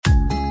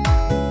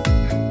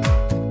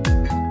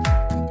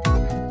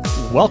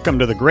Welcome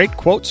to the Great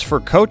Quotes for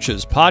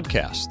Coaches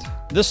podcast.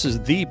 This is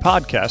the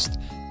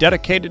podcast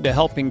dedicated to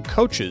helping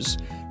coaches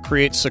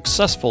create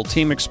successful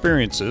team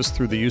experiences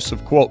through the use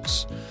of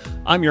quotes.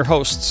 I'm your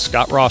host,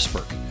 Scott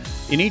Rosberg.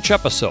 In each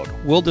episode,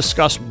 we'll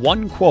discuss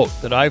one quote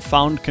that I've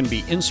found can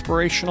be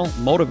inspirational,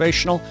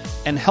 motivational,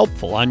 and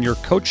helpful on your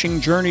coaching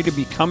journey to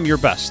become your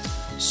best,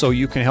 so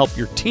you can help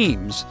your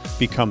teams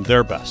become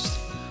their best.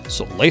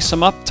 So lace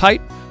them up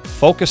tight,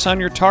 focus on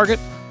your target,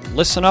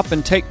 listen up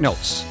and take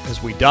notes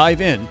as we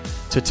dive in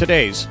to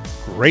today's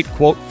Great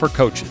Quote for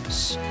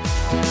Coaches.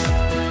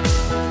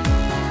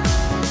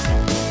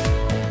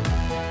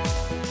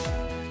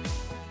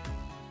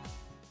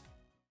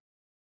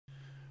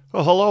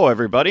 Well, hello,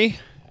 everybody,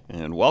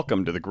 and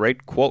welcome to the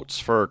Great Quotes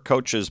for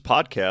Coaches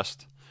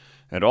podcast,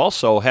 and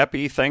also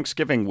happy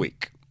Thanksgiving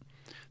week.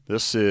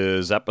 This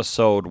is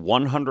episode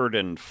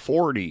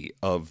 140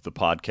 of the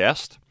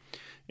podcast,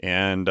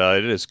 and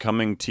it is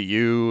coming to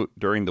you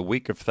during the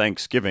week of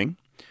Thanksgiving.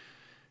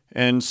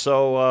 And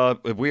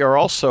so we are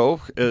also,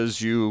 those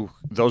of you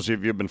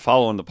who have been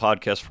following the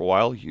podcast for a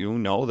while, you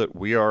know that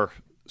we are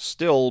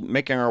still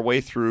making our way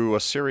through a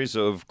series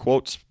of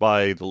quotes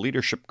by the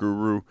leadership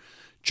guru,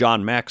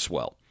 John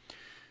Maxwell.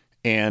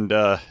 And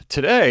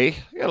today,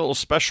 I got a little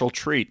special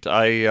treat.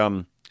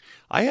 I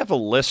have a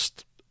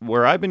list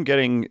where I've been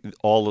getting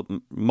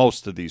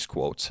most of these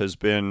quotes has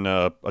been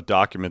a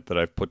document that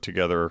I've put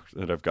together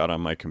that I've got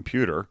on my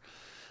computer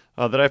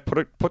that I've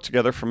put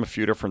together from a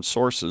few different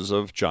sources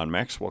of John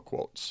Maxwell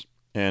quotes.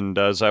 And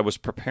as I was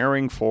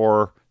preparing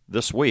for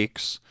this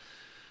week's,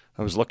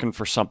 I was looking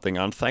for something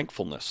on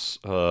thankfulness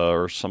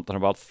or something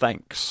about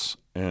thanks,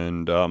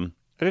 and I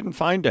didn't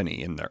find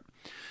any in there.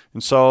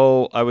 And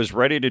so I was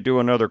ready to do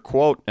another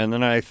quote, and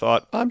then I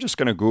thought, I'm just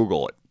going to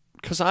Google it.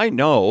 Because I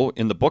know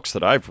in the books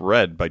that I've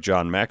read by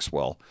John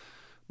Maxwell,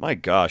 my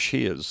gosh,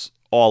 he is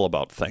all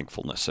about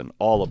thankfulness and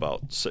all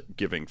about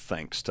giving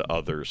thanks to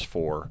others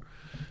for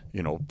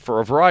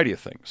a variety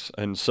of thers.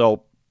 And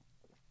so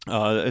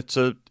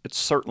it's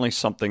certainly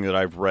something that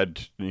I've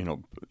read,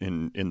 in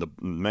the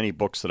many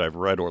books that I've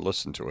read or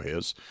listened to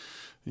his.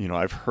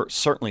 I've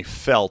certainly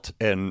felt,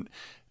 and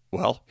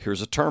well,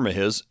 here's a term of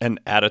his, an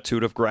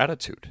attitude of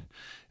gratitude.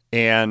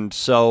 And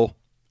so,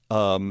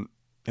 and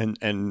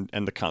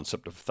the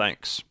concept of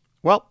thanks.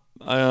 Well,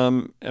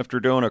 after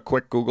doing a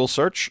quick Google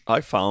search,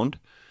 I found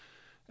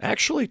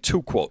actually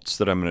two quotes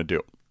that I'm going to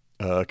do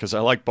because I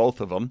like both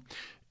of them.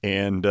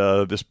 And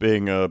this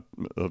being a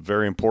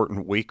very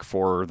important week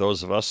for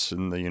those of us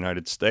in the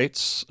United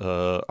States,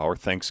 our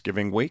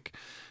Thanksgiving week,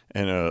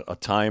 and a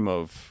time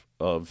of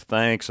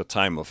thanks, a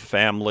time of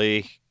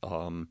family,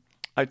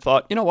 I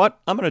thought, you know what,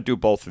 I'm going to do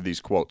both of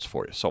these quotes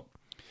for you. So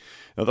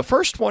now the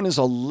first one is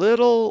a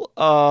little,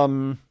 I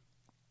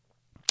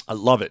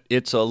love it.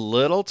 It's a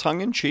little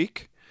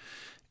tongue-in-cheek,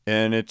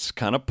 and it's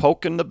kind of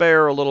poking the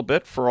bear a little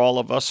bit for all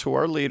of us who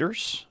are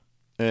leaders.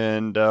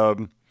 And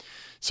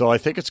so I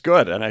think it's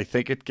good, and I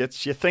think it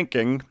gets you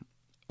thinking.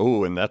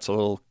 Oh, and that's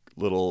a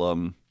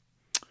little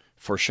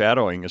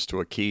foreshadowing as to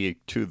a key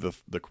to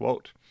the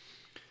quote.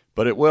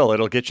 But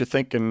it'll get you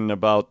thinking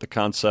about the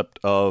concept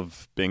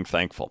of being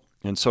thankful.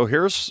 And so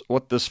here's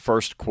what this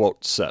first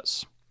quote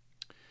says.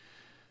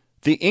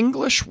 The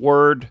English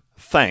word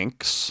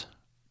thanks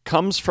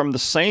comes from the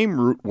same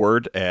root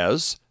word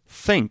as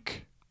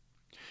think.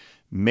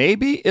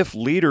 Maybe if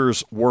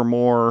leaders were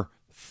more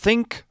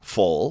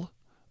thinkful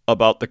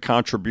about the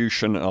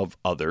contribution of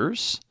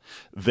others,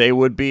 they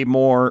would be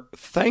more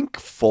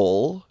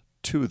thankful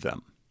to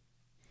them.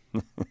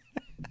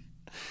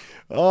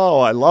 Oh,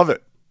 I love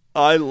it.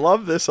 I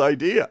love this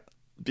idea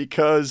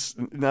because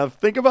now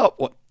think about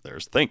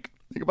think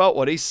about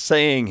what he's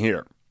saying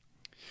here.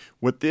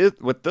 With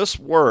this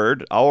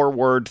word, our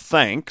word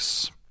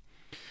thanks,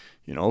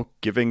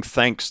 giving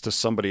thanks to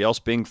somebody else,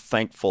 being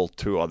thankful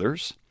to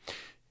others,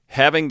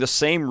 having the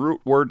same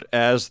root word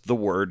as the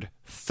word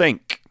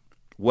think.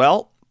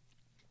 Well,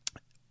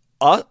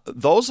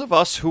 those of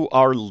us who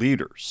are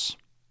leaders,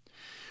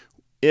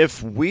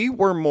 if we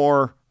were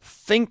more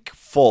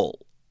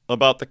thinkful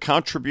about the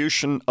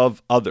contribution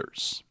of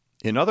others,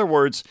 in other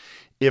words,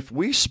 if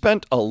we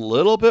spent a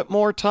little bit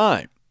more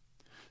time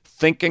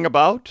thinking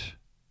about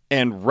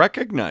and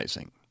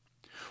recognizing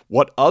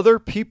what other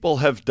people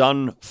have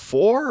done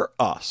for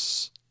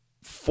us,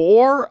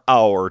 for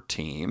our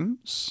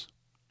teams,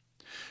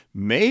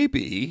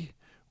 maybe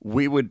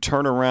we would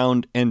turn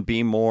around and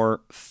be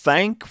more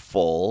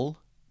thankful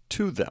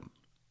to them.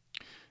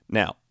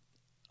 Now,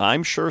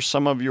 I'm sure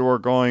some of you are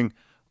going,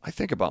 I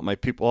think about my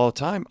people all the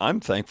time. I'm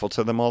thankful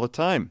to them all the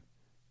time.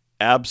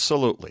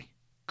 Absolutely.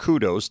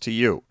 Kudos to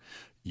you.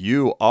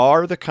 You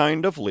are the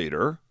kind of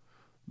leader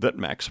that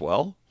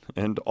Maxwell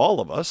and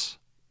all of us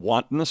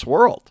want in this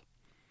world.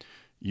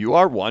 You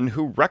are one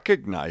who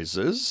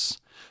recognizes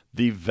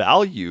the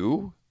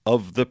value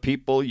of the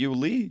people you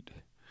lead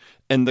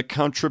and the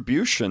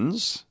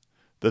contributions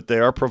that they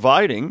are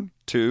providing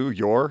to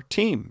your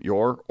team,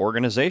 your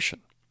organization.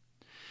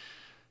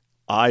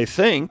 I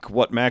think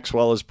what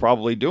Maxwell is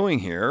probably doing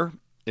here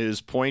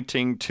is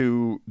pointing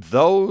to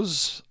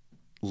those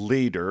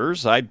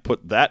leaders, I'd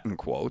put that in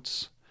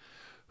quotes,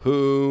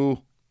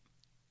 who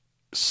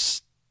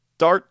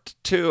started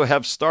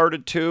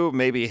to,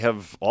 maybe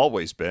have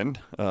always been,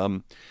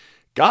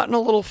 gotten a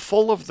little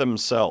full of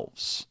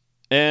themselves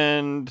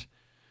and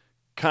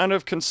kind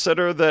of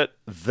consider that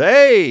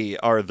they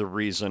are the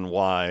reason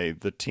why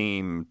the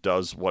team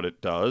does what it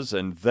does,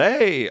 and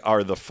they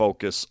are the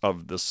focus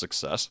of the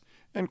success.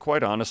 And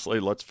quite honestly,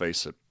 let's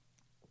face it,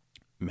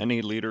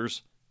 many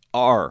leaders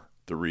are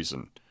the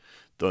reason,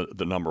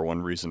 the number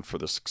one reason for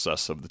the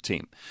success of the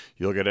team.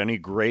 You look at any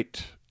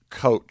great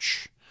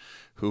coach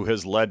who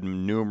has led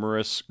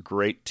numerous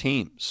great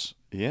teams.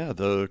 Yeah,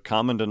 the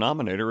common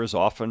denominator is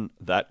often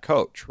that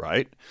coach,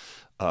 right?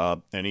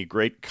 Any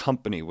great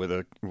company with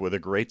a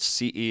great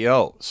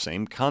CEO,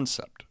 same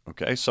concept.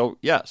 Okay, so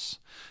yes,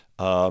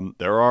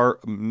 there are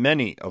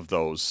many of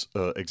those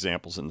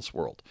examples in this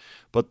world,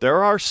 but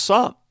there are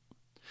some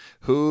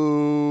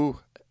who,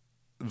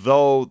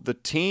 though the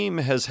team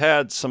has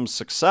had some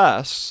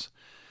success,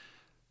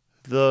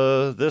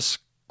 this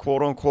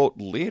quote unquote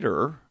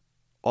leader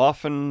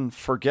often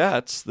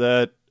forgets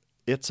that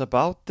it's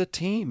about the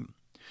team.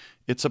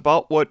 It's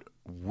about what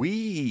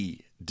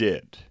we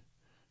did,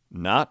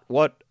 not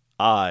what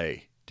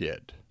I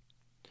did.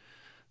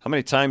 How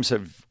many times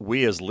have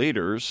we as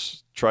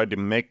leaders tried to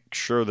make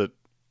sure that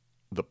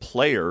the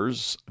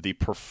players, the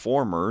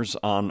performers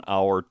on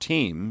our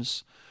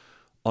teams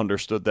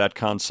understood that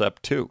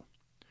concept too?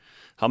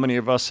 How many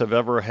of us have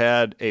ever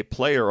had a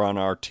player on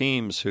our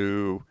teams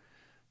who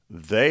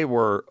they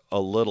were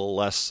a little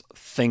less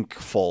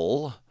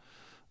thankful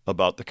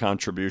about the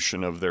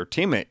contribution of their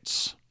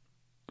teammates?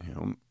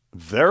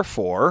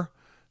 Therefore,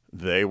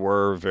 they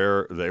were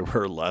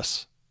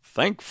less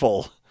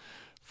thankful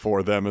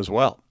for them as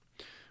well.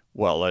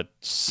 Well, that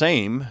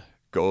same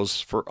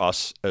goes for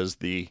us as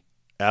the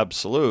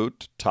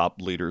absolute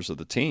top leaders of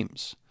the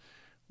teams.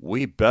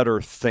 We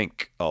better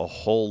think a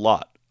whole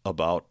lot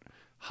about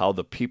how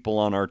the people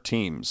on our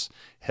teams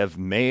have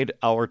made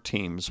our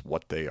teams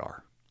what they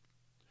are.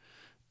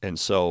 And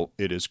so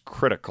it is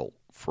critical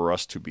for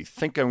us to be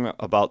thinking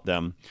about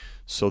them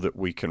so that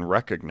we can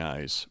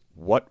recognize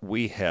what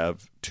we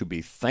have to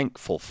be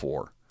thankful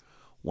for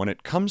when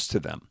it comes to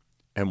them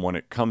and when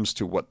it comes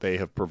to what they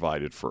have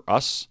provided for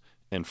us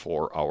and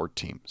for our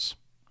teams.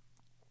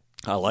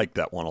 I like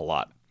that one a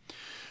lot.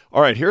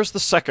 All right, here's the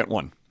second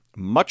one.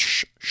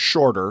 Much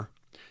shorter,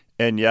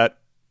 and yet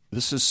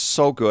this is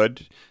so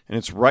good, and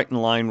it's right in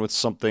line with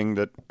something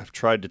that I've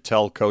tried to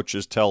tell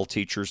coaches, tell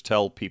teachers,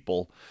 tell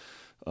people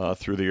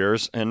through the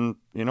years. And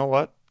you know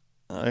what?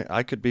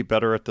 I could be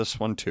better at this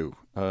one too.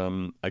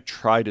 I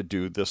try to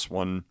do this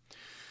one,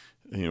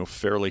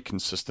 fairly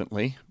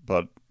consistently,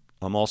 but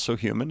I'm also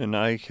human and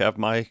I have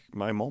my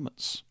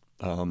moments.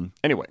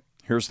 Anyway,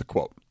 here's the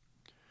quote.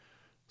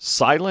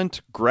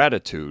 Silent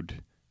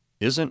gratitude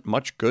isn't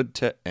much good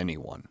to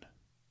anyone.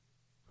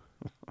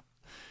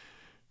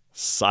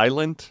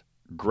 Silent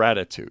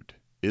gratitude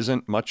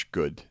isn't much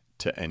good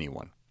to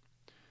anyone.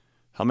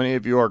 How many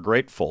of you are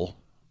grateful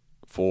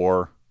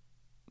for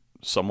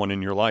someone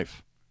in your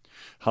life?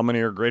 How many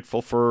are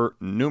grateful for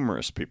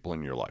numerous people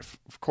in your life?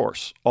 Of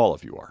course, all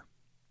of you are.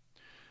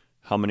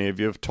 How many of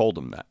you have told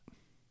them that?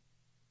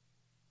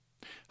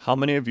 How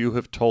many of you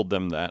have told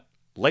them that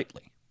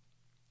lately?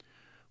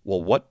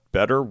 Well, what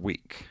better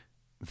week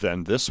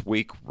than this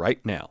week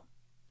right now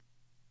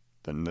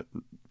than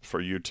for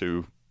you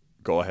to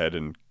go ahead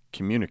and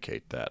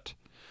communicate that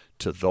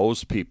to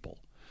those people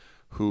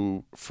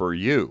who, for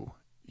you,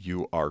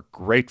 you are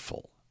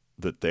grateful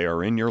that they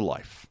are in your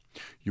life.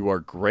 You are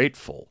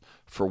grateful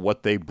for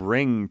what they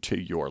bring to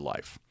your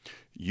life.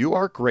 You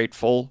are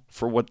grateful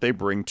for what they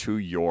bring to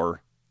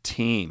your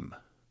team.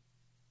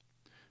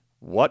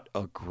 What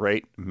a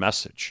great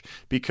message.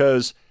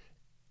 Because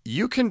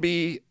you can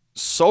be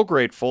so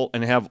grateful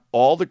and have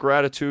all the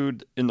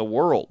gratitude in the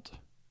world.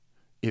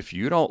 If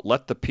you don't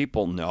let the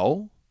people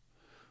know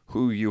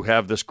who you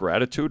have this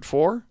gratitude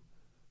for,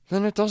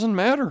 then it doesn't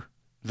matter.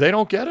 They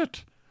don't get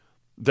it.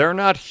 They're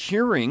not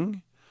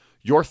hearing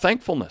your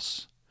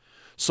thankfulness.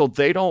 So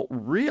they don't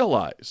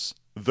realize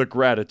the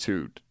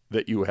gratitude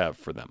that you have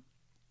for them.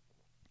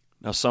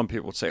 Now, some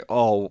people would say,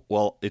 oh,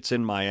 well, it's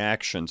in my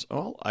actions.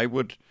 Oh, I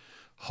would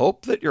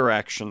hope that your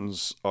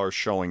actions are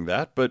showing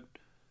that, but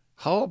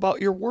how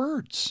about your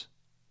words?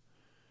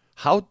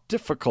 How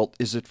difficult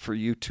is it for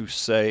you to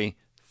say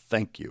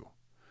thank you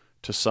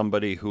to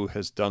somebody who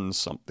has done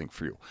something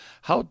for you?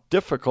 How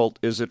difficult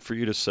is it for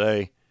you to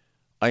say,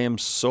 I am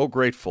so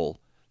grateful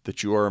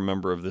that you are a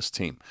member of this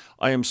team.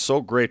 I am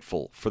so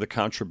grateful for the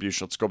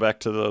contribution. Let's go back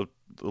to the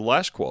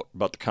last quote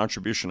about the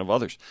contribution of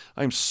others.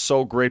 I am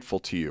so grateful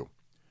to you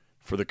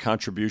for the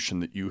contribution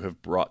that you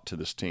have brought to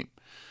this team.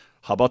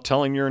 How about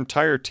telling your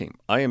entire team,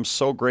 I am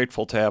so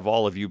grateful to have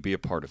all of you be a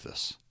part of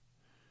this.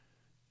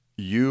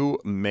 You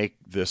make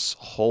this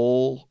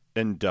whole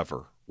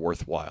endeavor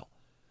worthwhile.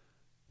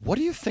 What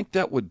do you think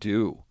that would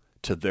do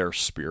to their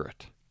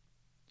spirit?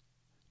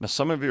 Now,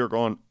 some of you are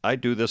going, I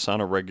do this on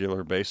a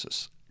regular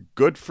basis.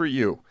 Good for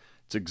you.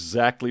 It's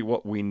exactly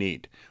what we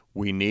need.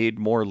 We need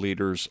more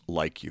leaders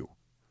like you.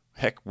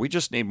 Heck, we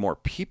just need more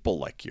people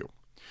like you,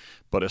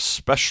 but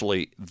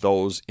especially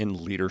those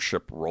in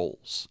leadership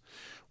roles.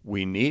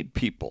 We need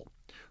people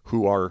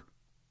who are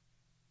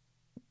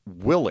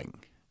willing,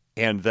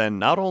 and then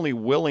not only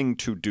willing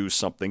to do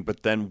something,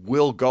 but then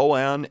will go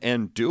on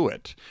and do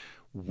it.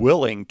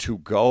 Willing to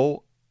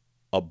go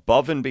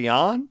above and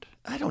beyond.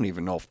 I don't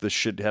even know if this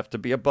should have to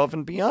be above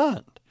and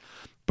beyond,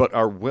 but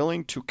are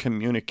willing to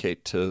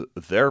communicate to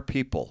their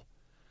people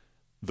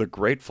the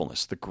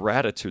gratefulness, the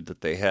gratitude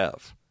that they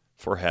have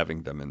for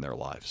having them in their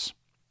lives.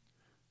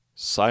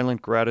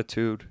 Silent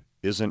gratitude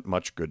isn't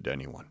much good to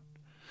anyone.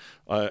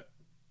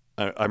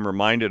 I'm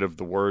reminded of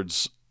the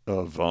words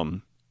of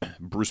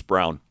Bruce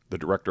Brown, the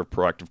director of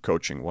proactive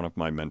coaching, one of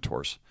my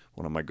mentors,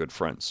 one of my good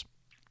friends.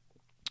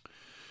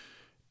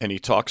 And he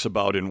talks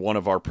about in one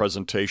of our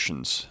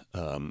presentations,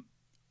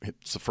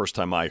 it's the first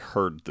time I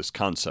heard this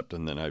concept,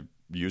 and then I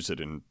use it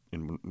in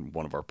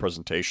one of our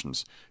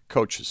presentations.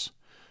 Coaches,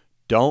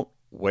 don't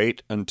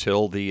wait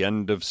until the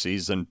end of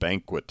season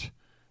banquet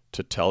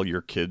to tell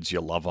your kids you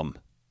love them.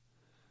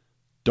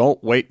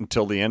 Don't wait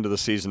until the end of the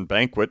season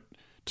banquet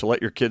to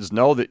let your kids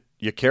know that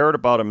you cared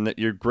about them, that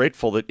you're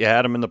grateful that you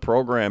had them in the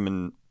program,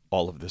 and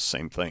all of this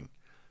same thing.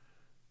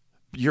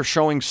 You're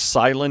showing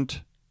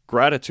silent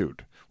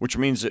gratitude, which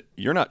means that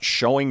you're not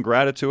showing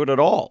gratitude at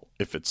all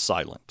if it's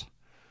silent.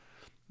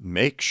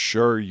 Make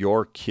sure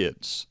your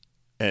kids,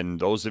 and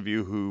those of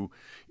you who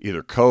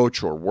either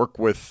coach or work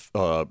with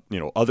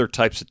other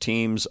types of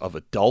teams of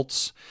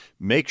adults,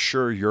 make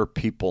sure your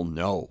people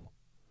know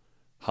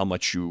how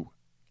much you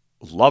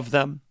love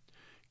them,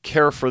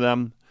 care for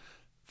them,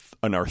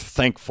 and are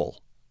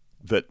thankful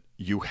that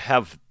you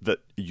have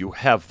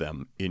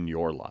them in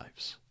your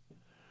lives.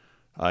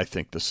 I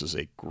think this is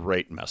a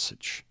great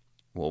message.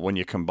 Well, when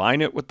you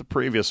combine it with the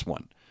previous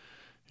one,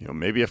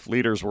 maybe if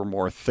leaders were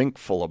more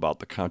thankful about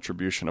the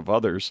contribution of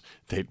others,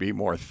 they'd be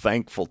more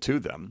thankful to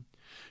them.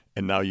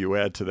 And now you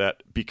add to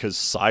that, because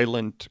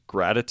silent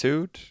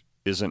gratitude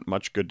isn't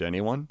much good to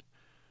anyone.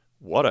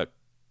 What a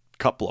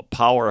couple of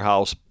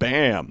powerhouse,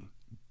 bam,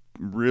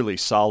 really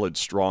solid,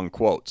 strong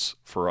quotes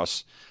for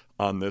us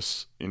on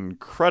this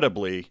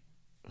incredibly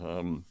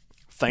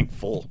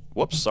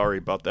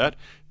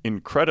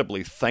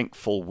incredibly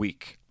thankful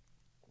week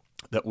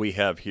that we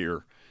have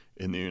here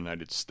in the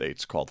United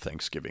States called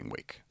Thanksgiving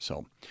Week.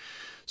 So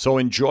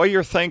enjoy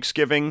your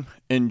Thanksgiving,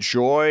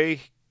 enjoy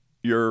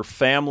your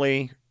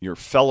family, your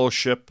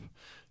fellowship,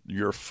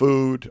 your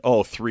food.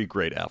 Oh, 3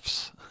 great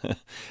F's.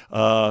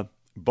 But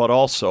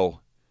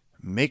also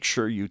make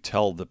sure you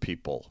tell the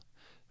people,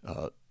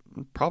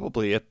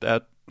 probably at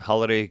that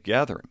holiday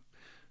gathering,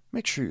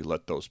 make sure you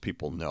let those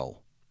people know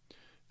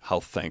how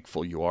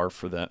thankful you are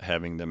for that,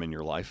 having them in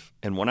your life.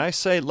 And when I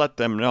say let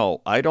them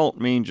know, I don't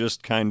mean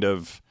just kind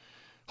of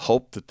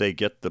hope that they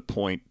get the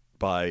point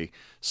by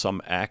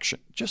some action.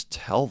 Just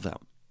tell them,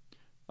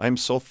 I'm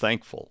so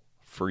thankful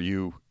for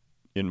you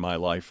in my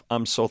life.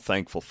 I'm so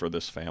thankful for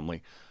this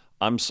family.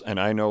 And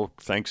I know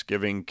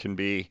Thanksgiving can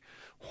be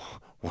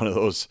one of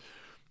those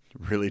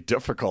really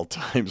difficult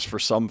times for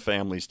some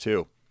families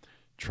too.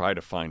 Try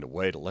to find a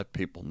way to let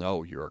people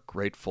know you're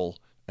grateful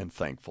and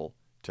thankful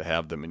to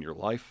have them in your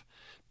life,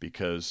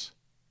 because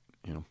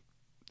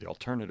the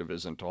alternative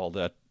isn't all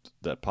that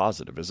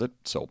positive, is it?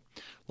 So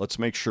let's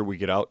make sure we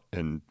get out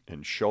and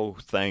show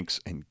thanks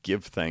and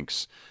give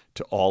thanks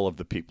to all of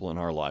the people in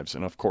our lives.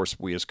 And of course,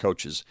 we as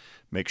coaches,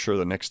 make sure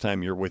the next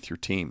time you're with your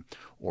team,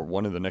 or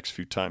one of the next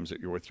few times that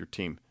you're with your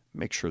team,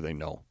 make sure they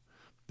know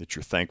that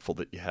you're thankful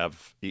that you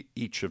have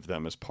each of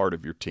them as part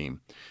of your team,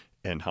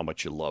 and how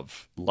much you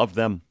love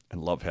them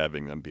and love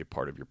having them be a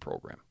part of your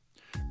program.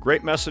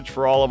 Great message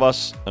for all of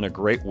us, and a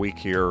great week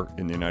here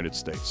in the United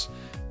States.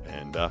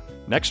 And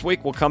next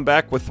week we'll come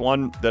back with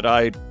one that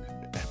I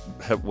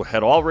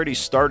had already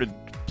started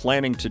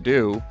planning to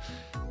do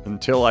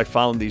until I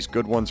found these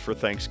good ones for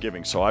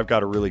Thanksgiving. So I've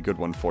got a really good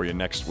one for you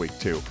next week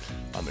too,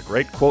 on the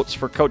Great Quotes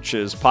for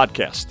Coaches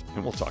podcast.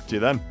 And we'll talk to you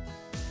then.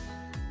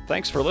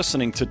 Thanks for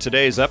listening to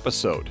today's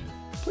episode.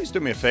 Please do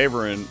me a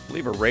favor and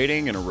leave a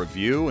rating and a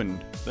review,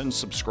 and then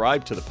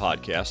subscribe to the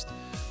podcast.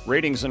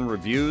 Ratings and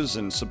reviews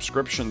and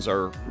subscriptions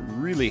are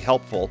really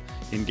helpful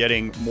in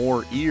getting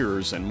more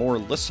ears and more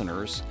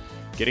listeners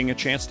getting a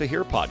chance to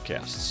hear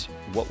podcasts.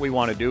 What we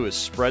want to do is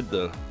spread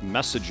the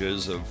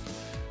messages of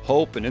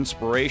hope and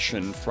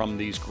inspiration from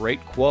these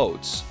great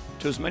quotes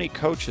to as many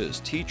coaches,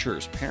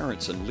 teachers,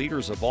 parents, and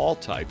leaders of all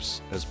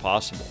types as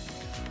possible.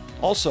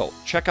 Also,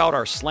 check out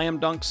our Slam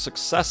Dunk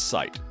Success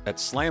site at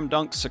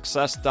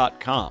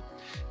slamdunksuccess.com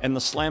and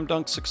the Slam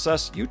Dunk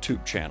Success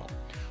YouTube channel,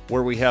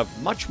 where we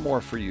have much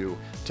more for you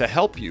to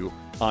help you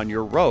on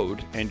your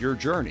road and your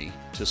journey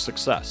to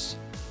success.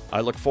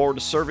 I look forward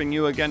to serving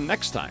you again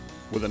next time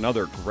with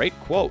another great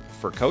quote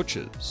for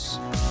coaches.